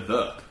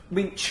 the. I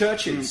mean,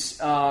 churches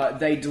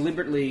they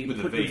deliberately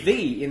put the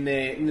V in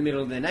the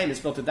middle of their name and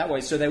spelt it that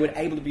way, so they were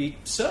able to be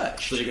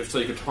searched. So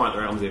you could find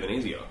their albums even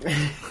easier.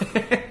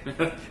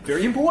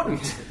 Very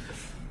important.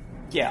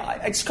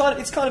 Yeah, it's kind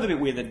of a bit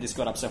weird that this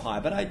got up so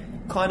high, but I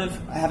kind of,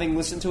 having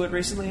listened to it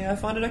recently, I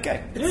find it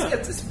okay.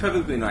 It's a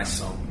perfectly nice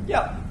song.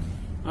 Yeah.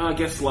 I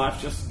guess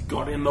life just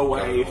got in the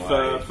way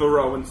for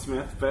Rowan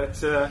Smith,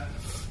 but.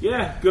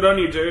 Yeah, good on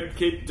you, dude.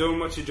 Keep doing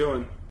what you're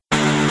doing.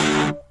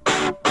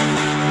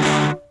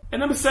 At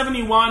number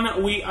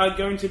 71, we are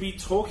going to be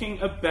talking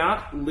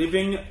about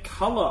Living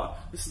Colour.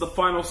 This is the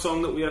final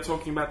song that we are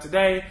talking about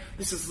today.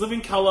 This is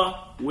Living Colour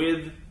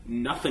with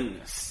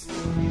Nothingness.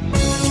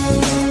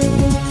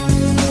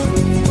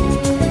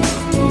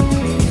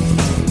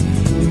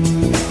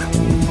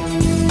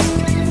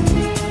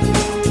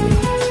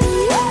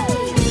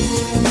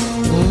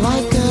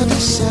 Like a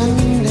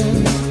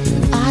descendant,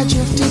 I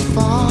drifted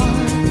far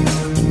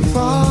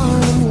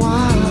and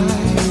wide.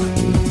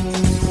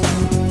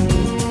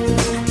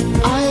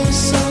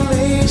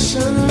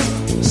 Isolation,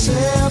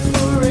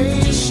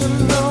 separation,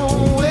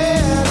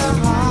 nowhere to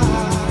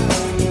hide.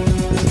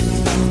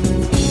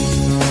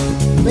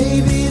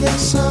 Maybe there's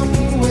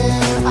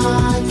somewhere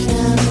I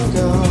can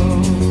go.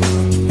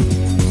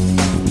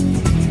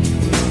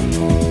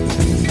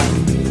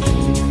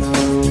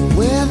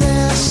 Where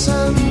there's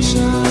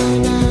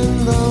sunshine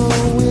and the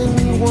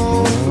wind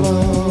won't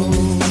blow.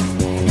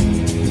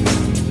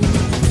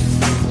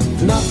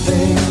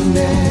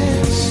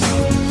 Nothingness,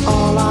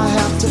 all I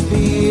have to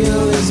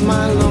feel is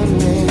my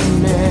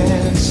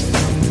loneliness.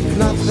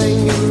 Nothing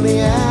in the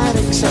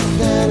attic except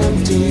an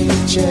empty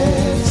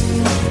chest,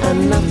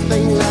 and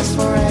nothing lasts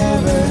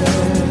forever.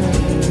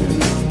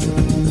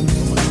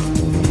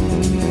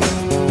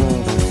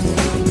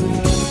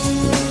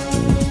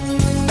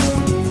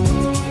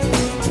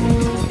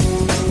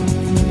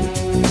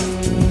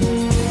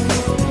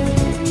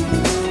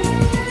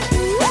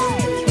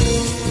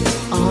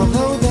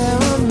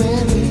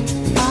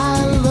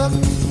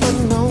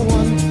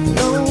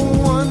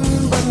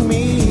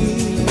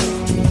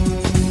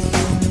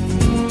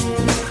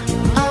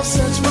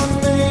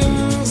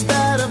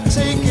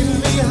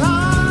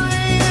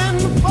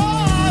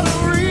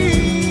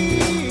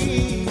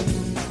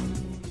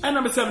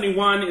 Number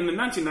 71 in the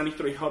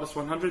 1993 Hottest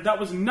 100, that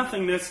was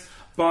Nothingness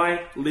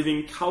by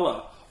Living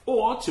Colour.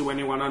 Or, to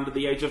anyone under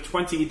the age of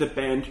 20, the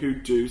band who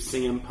do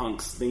CM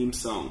Punk's theme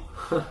song.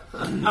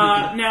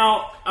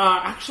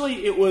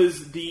 Actually, it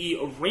was the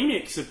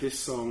remix of this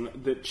song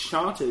that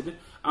charted.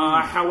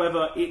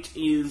 However, it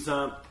is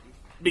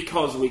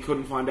because we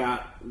couldn't find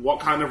out what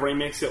kind of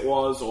remix it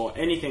was or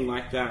anything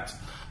like that,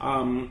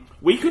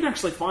 we couldn't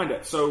actually find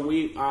it. So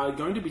we are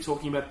going to be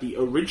talking about the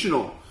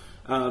original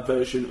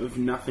version of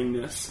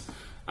Nothingness.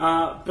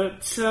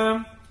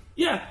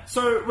 Yeah,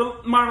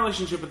 so my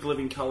relationship with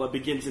Living Colour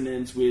begins and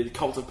ends with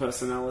Cult of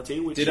Personality,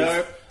 which is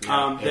their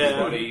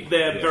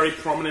very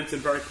prominent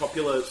and very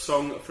popular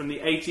song from the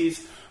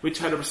 80s, which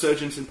had a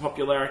resurgence in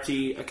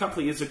popularity a couple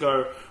of years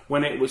ago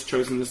when it was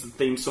chosen as the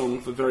theme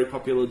song for very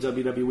popular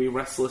WWE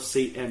wrestler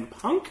CM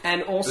Punk.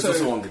 And also,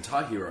 There's also on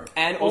Guitar Hero.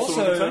 And Also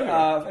on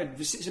Guitar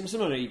Hero.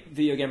 Similarly,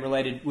 video game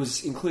related,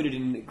 was included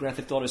in Grand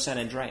Theft Auto San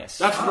Andreas.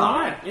 That's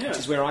right, yeah. Which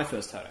is where I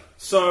first heard it.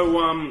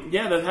 So,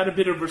 they've had a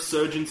bit of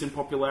resurgence in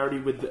popularity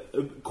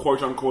with,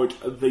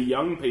 quote-unquote, the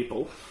young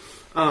people.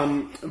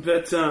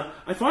 But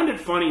I find it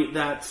funny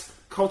that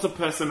Cult of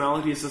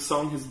Personality as a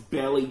song has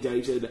barely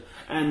dated,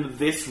 and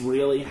this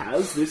really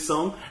has, this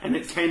song, and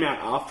it came out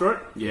after it.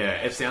 Yeah,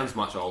 it sounds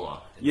much older.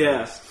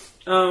 Yeah.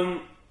 So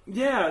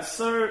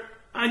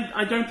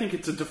I don't think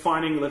it's a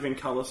defining Living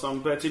Colour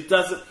song, but it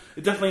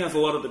definitely has a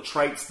lot of the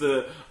traits.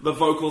 The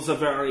vocals are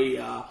very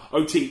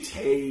OTT,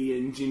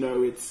 and,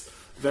 it's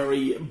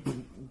very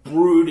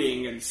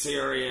brooding and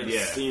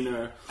serious,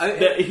 they've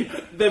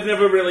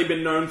never really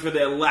been known for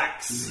their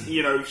lax,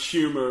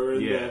 humour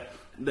and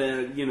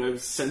their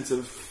sense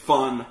of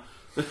fun.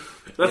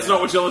 That's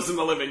not what you listen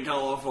to Living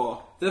Colour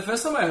for. The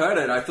first time I heard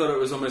it, I thought it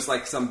was almost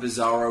like some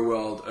Bizarro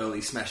World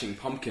early Smashing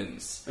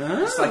Pumpkins.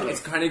 It's like,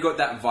 it's kind of got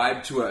that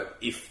vibe to it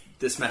if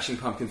the Smashing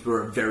Pumpkins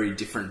were a very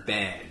different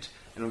band.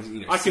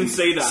 And I can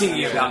see that.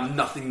 Singing about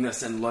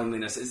nothingness and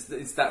loneliness.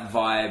 It's that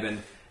vibe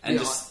and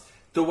just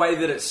the way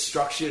that it's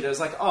structured. I was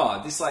like,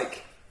 this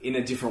like... in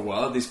a different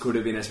world, this could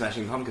have been a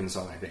Smashing Pumpkins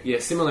song, I think. Yeah,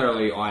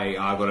 similarly,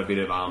 I got a bit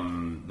of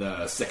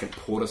the second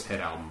Portishead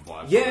album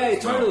vibe. Yeah,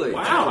 totally.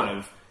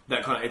 Wow.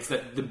 It's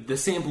the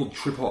sampled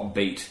trip hop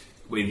beat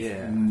with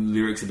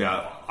lyrics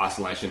about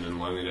isolation and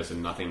loneliness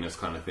and nothingness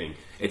kind of thing.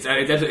 It's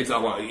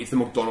the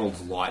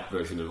McDonald's light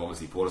version of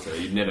obviously Portishead.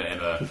 You'd never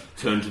ever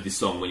turn to this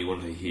song when you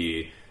wanted to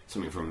hear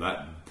something from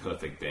that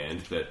perfect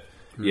band. But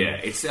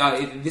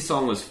this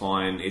song was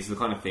fine. It's the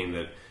kind of thing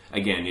that.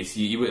 Again,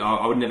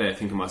 I would never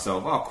think of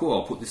myself, oh, cool,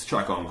 I'll put this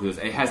track on, because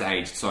it has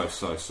aged so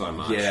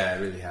much. Yeah,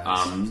 it really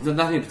has. There's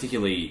nothing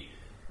particularly,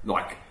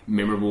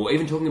 memorable.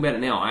 Even talking about it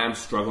now, I am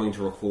struggling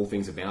to recall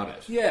things about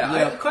it. Yeah.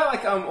 I quite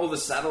like all the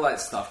satellite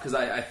stuff, because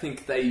I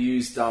think they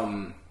used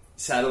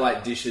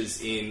satellite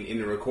dishes in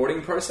the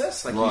recording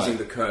process, using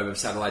the curve of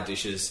satellite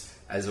dishes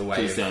as a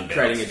way of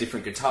creating a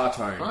different guitar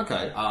tone.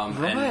 Okay.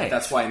 And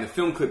that's why in the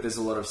film clip there's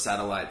a lot of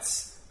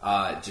satellites.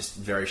 Just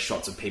various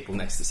shots of people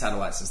next to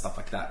satellites and stuff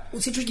like that. Well,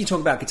 it's interesting you talk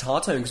about guitar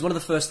tone, because one of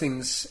the first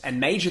things and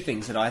major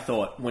things that I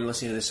thought when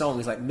listening to this song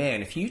is like,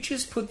 man, if you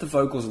just put the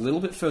vocals a little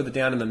bit further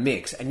down in the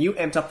mix and you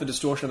amped up the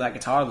distortion of that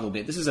guitar a little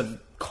bit, this is a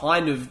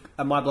kind of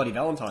a My Bloody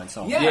Valentine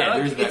song. Yeah,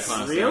 there is that kind of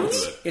sound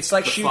to it. It's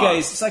like shoegaze.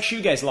 It's like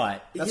shoegaze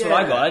light. That's what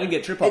I got. I didn't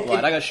get trip hop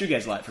light. I got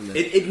shoegaze light from this.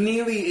 It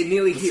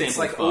nearly hits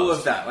like all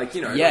of that. Like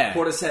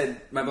Portishead,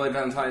 My Bloody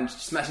Valentine,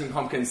 Smashing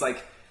Pumpkins,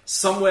 like.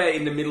 Somewhere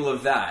in the middle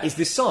of that is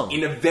this song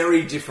in a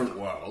very different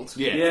world.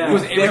 Yeah.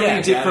 With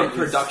very different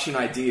production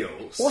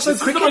ideals. Also,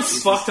 this is the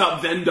most fucked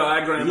up Venn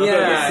diagram I've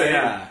ever seen.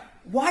 Yeah.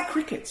 Why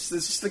crickets?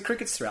 There's just the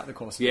crickets throughout the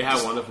course. Yeah,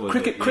 how wonderful is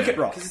it? Cricket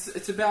rock. Because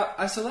it's about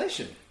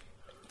isolation.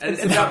 And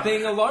it's about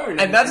being alone.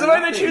 And that's the way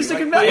they choose to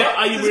convey it.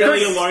 Are you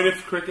really alone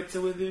if crickets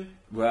are with you?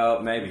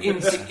 Well, maybe. In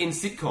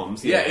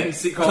sitcoms, in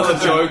sitcoms.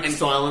 The joke and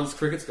silence,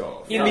 crickets go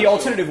off. In the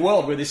alternative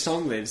world where this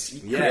song lives,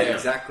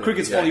 exactly.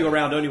 Crickets follow you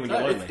around only when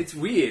you're lonely. It's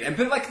weird.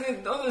 But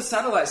all the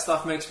satellite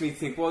stuff makes me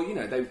think, well,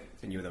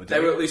 they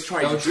were at least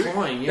trying to do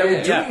something. They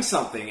were doing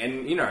something,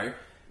 and,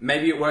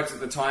 maybe it worked at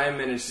the time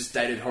and it's just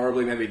dated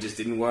horribly, maybe it just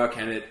didn't work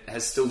and it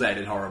has still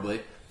dated horribly.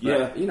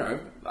 But,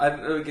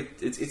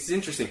 it's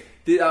interesting.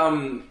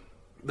 The,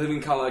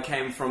 Living Colour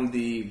came from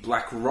the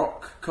Black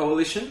Rock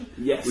Coalition,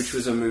 which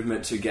was a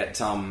movement to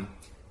get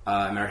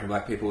American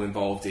black people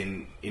involved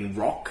in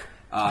rock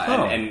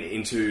and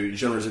into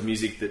genres of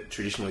music that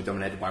traditionally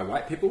dominated by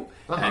white people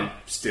and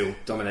still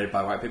dominated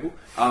by white people.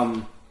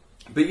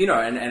 But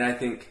and I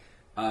think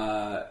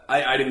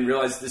I didn't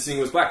realise the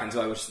singer was black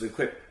until I watched the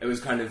clip. It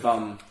was kind of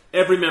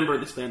every member of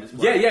this band is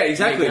black. Yeah,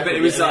 exactly. But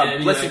it was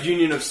Blessed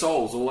Union of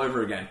Souls all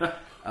over again.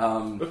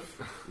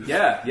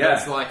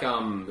 It's like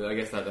I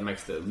guess that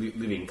makes the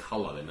Living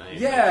Colour the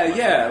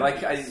name.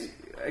 Like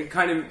I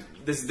kind of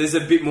there's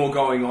a bit more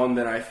going on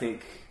than I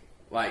think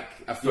like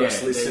a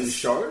first listen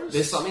shows.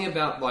 There's something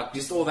about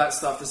just all that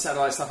stuff, the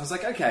satellite stuff. I was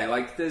like, okay,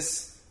 like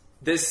there's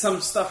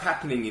some stuff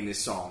happening in this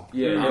song.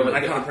 And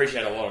I can't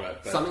appreciate a lot of it.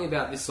 But. Something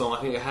about this song,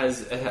 I think it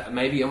has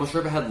maybe I'm not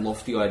sure if it had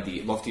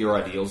loftier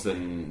ideals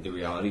than the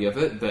reality of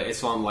it, but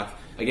it's on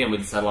again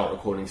with the satellite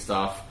recording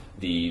stuff.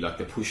 The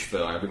push for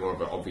a bit more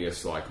of an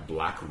obvious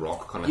black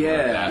rock kind of thing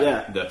like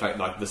that. The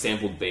fact the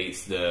sampled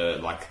beats, the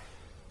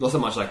not so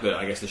much the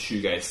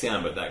shoegaze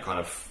sound, but that kind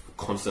of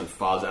constant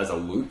fuzz as a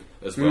loop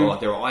as well.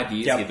 There are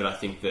ideas here that I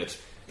think that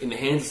in the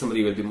hands of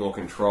somebody with a bit more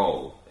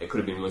control, it could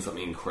have been really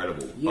something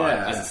incredible. But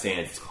Yeah. as it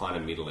stands, it's kind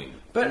of middling.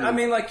 But I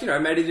mean, like,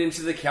 made it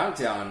into the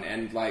countdown,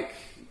 and like,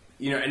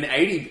 an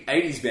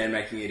 80s band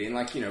making it in,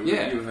 like,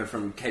 Yeah. you've heard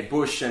from Kate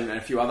Bush and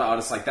a few other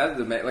artists like that.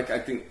 Like, I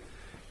think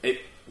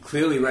it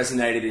clearly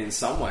resonated in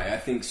some way. I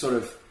think sort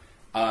of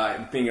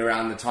being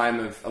around the time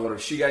of a lot of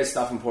shoegaze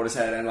stuff in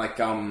Portishead, and like,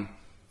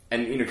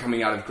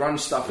 coming out of grunge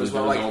stuff as was the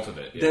well. Like, result of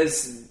it, yeah.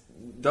 there's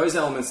those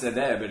elements are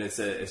there, but it's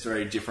a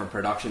very different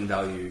production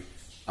value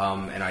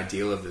and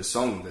ideal of the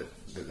song that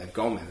they've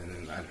gone with,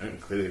 and I don't know,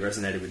 clearly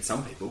resonated with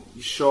some people.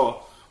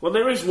 Sure. Well,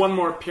 there is one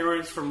more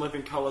appearance from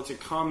Living Colour to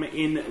come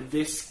in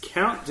this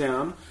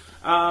countdown,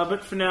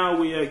 but for now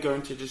we are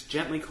going to just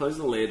gently close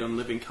the lid on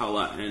Living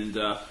Colour, and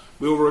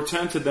we will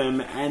return to them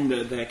and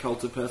their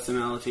cult of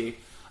personality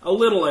a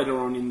little later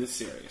on in this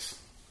series.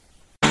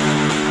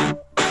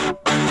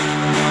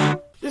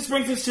 This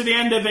brings us to the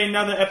end of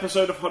another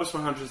episode of Hottest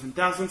 100s and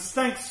Thousands.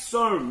 Thanks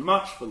so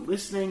much for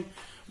listening.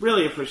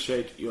 Really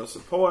appreciate your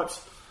support.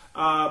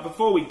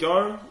 Before we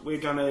go, we're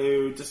going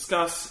to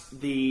discuss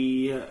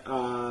the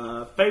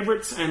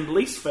favourites and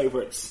least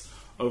favourites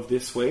of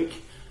this week.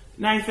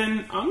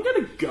 Nathan, I'm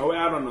going to go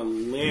out on a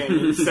limb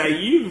and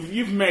say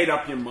you've made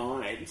up your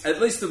mind.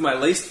 At least with my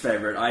least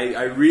favourite,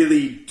 I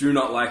really do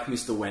not like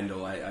Mr.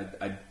 Wendell.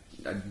 I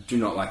do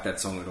not like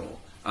that song at all.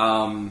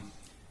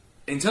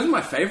 In terms of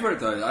my favourite,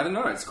 though, I don't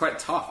know. It's quite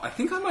tough. I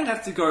think I might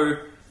have to go...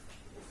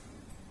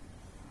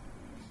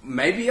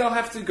 Maybe I'll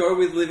have to go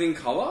with Living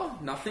Colour,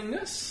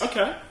 Nothingness.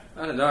 Okay.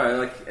 I don't know.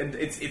 Like,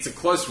 it's a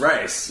close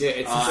race. Yeah,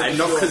 it's and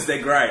not because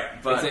they're great,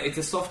 but It's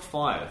a soft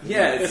 5.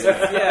 yeah,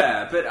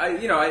 yeah. But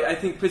I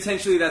think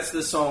potentially that's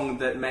the song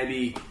that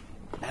maybe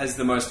has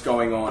the most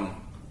going on.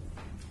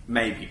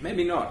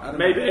 Maybe not. I don't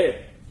know. Maybe.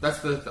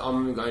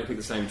 I'm going to pick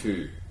the same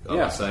two.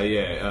 Yeah. I'll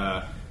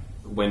say,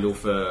 Wendell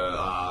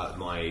for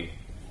my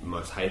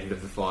most hated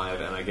of the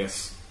 5, and I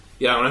guess,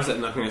 when I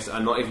said Nothingness,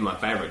 not even my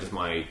favourite, just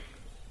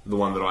the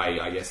one that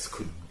I guess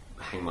could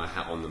hang my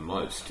hat on the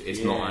most. It's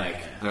not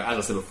like, as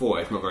I said before,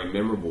 it's not very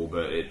memorable,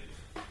 but it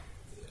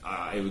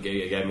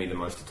gave me the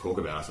most to talk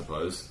about, I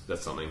suppose.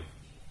 That's something.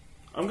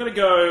 I'm going to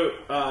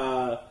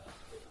go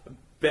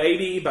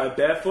Baby by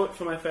Barefoot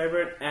for my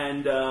favourite,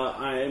 and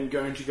I am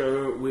going to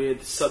go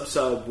with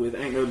Sub with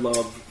Ain't No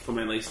Love for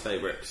my least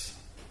favourites.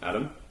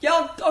 Adam?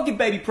 Yeah, I'll give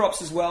Baby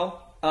props as well,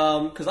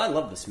 because I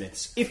love the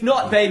Smiths. If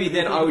not Baby,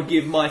 then I would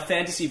give my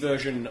fantasy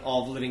version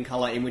of Living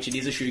Colour, in which it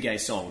is a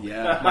shoegaze song,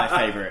 my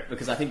favourite,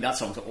 because I think that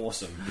song's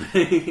awesome.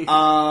 And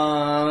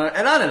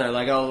I don't know,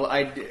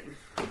 like,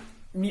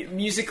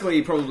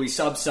 musically probably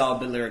Sub,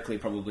 but lyrically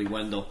probably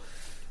Wendell.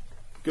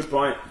 Good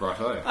point.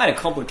 Righto. I had a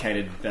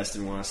complicated best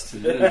and worst.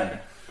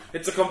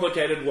 It's a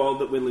complicated world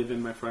that we live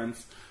in, my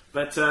friends.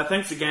 But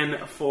thanks again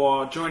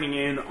for joining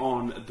in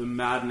on the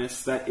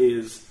madness that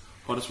is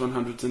Hottest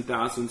 100s and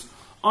Thousands.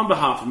 On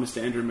behalf of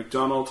Mr. Andrew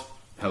McDonald,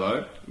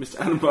 Hello. Mr.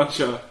 Adam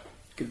Butcher,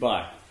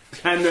 Goodbye.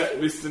 and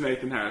Mr.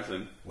 Nathan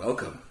Harrison.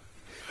 Welcome.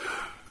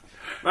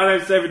 My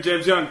name's David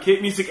James Young.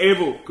 Keep music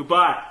able.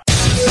 Goodbye.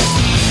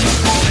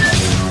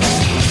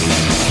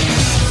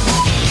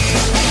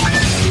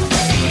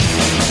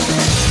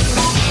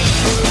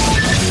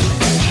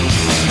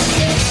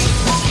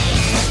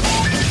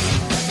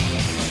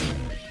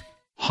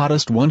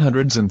 Hottest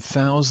 100s and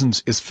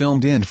Thousands is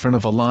filmed in front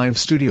of a live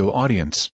studio audience.